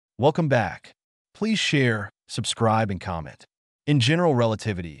Welcome back. Please share, subscribe, and comment. In general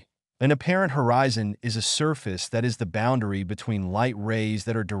relativity, an apparent horizon is a surface that is the boundary between light rays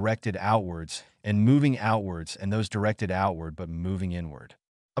that are directed outwards and moving outwards and those directed outward but moving inward.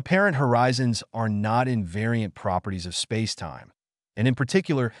 Apparent horizons are not invariant properties of spacetime, and in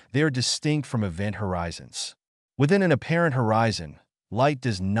particular, they are distinct from event horizons. Within an apparent horizon, light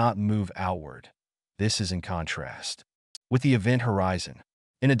does not move outward. This is in contrast with the event horizon.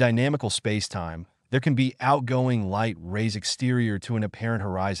 In a dynamical spacetime, there can be outgoing light rays exterior to an apparent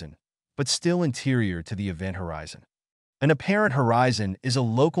horizon, but still interior to the event horizon. An apparent horizon is a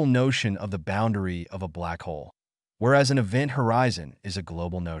local notion of the boundary of a black hole, whereas an event horizon is a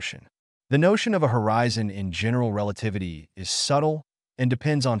global notion. The notion of a horizon in general relativity is subtle and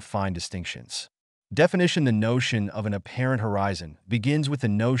depends on fine distinctions. Definition: the notion of an apparent horizon begins with the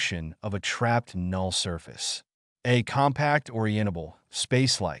notion of a trapped null surface. A compact, orientable,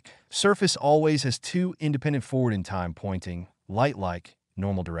 space-like surface always has two independent forward in time pointing, light-like,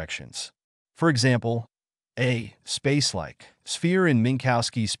 normal directions. For example, a space-like sphere in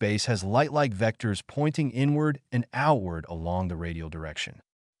Minkowski space has light-like vectors pointing inward and outward along the radial direction.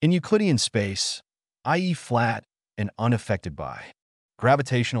 In Euclidean space, i.e. flat and unaffected by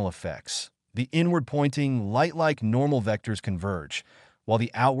gravitational effects, the inward-pointing, light-like normal vectors converge, while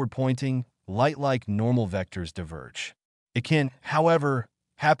the outward-pointing, light-like normal vectors diverge. It can, however,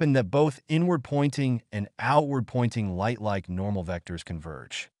 happen that both inward-pointing and outward-pointing light-like normal vectors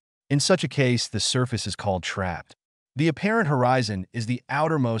converge. In such a case, the surface is called trapped. The apparent horizon is the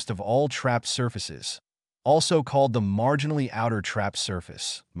outermost of all trapped surfaces, also called the marginally outer trapped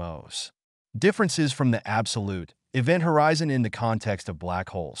surface, MOS. Differences from the absolute event horizon in the context of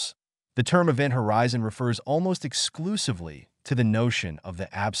black holes. The term event horizon refers almost exclusively to the notion of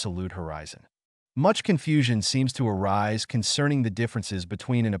the absolute horizon. Much confusion seems to arise concerning the differences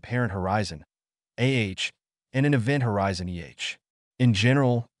between an apparent horizon, AH, and an event horizon, EH. In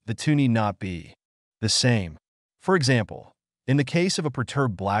general, the two need not be the same. For example, in the case of a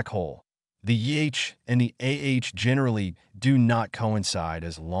perturbed black hole, the EH and the AH generally do not coincide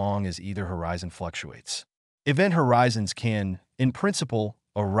as long as either horizon fluctuates. Event horizons can, in principle,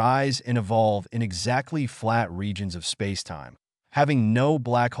 arise and evolve in exactly flat regions of spacetime, having no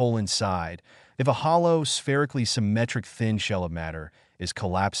black hole inside, if a hollow, spherically symmetric thin shell of matter is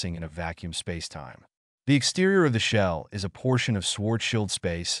collapsing in a vacuum spacetime. The exterior of the shell is a portion of Schwarzschild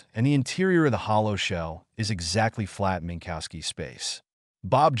space, and the interior of the hollow shell is exactly flat Minkowski space.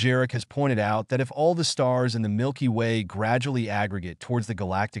 Bob Jarek has pointed out that if all the stars in the Milky Way gradually aggregate towards the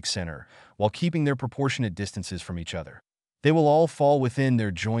galactic center while keeping their proportionate distances from each other, they will all fall within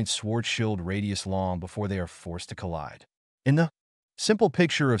their joint Schwarzschild radius long before they are forced to collide. In the simple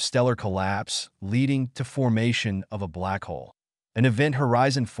picture of stellar collapse leading to formation of a black hole, an event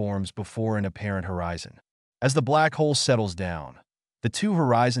horizon forms before an apparent horizon. As the black hole settles down, the two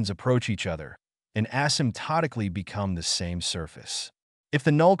horizons approach each other and asymptotically become the same surface. If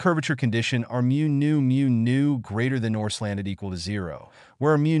the null curvature condition are mu nu greater than or slanted equal to 0,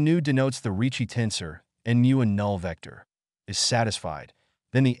 where mu nu denotes the Ricci tensor and mu a null vector, is satisfied,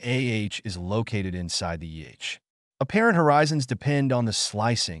 then the AH is located inside the EH. Apparent horizons depend on the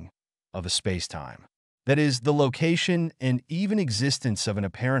slicing of a spacetime. That is, the location and even existence of an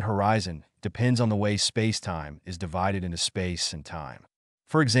apparent horizon depends on the way spacetime is divided into space and time.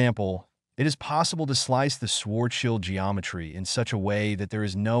 For example, it is possible to slice the Schwarzschild geometry in such a way that there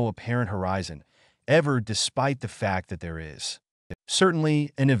is no apparent horizon ever, despite the fact that there is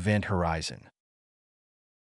certainly an event horizon.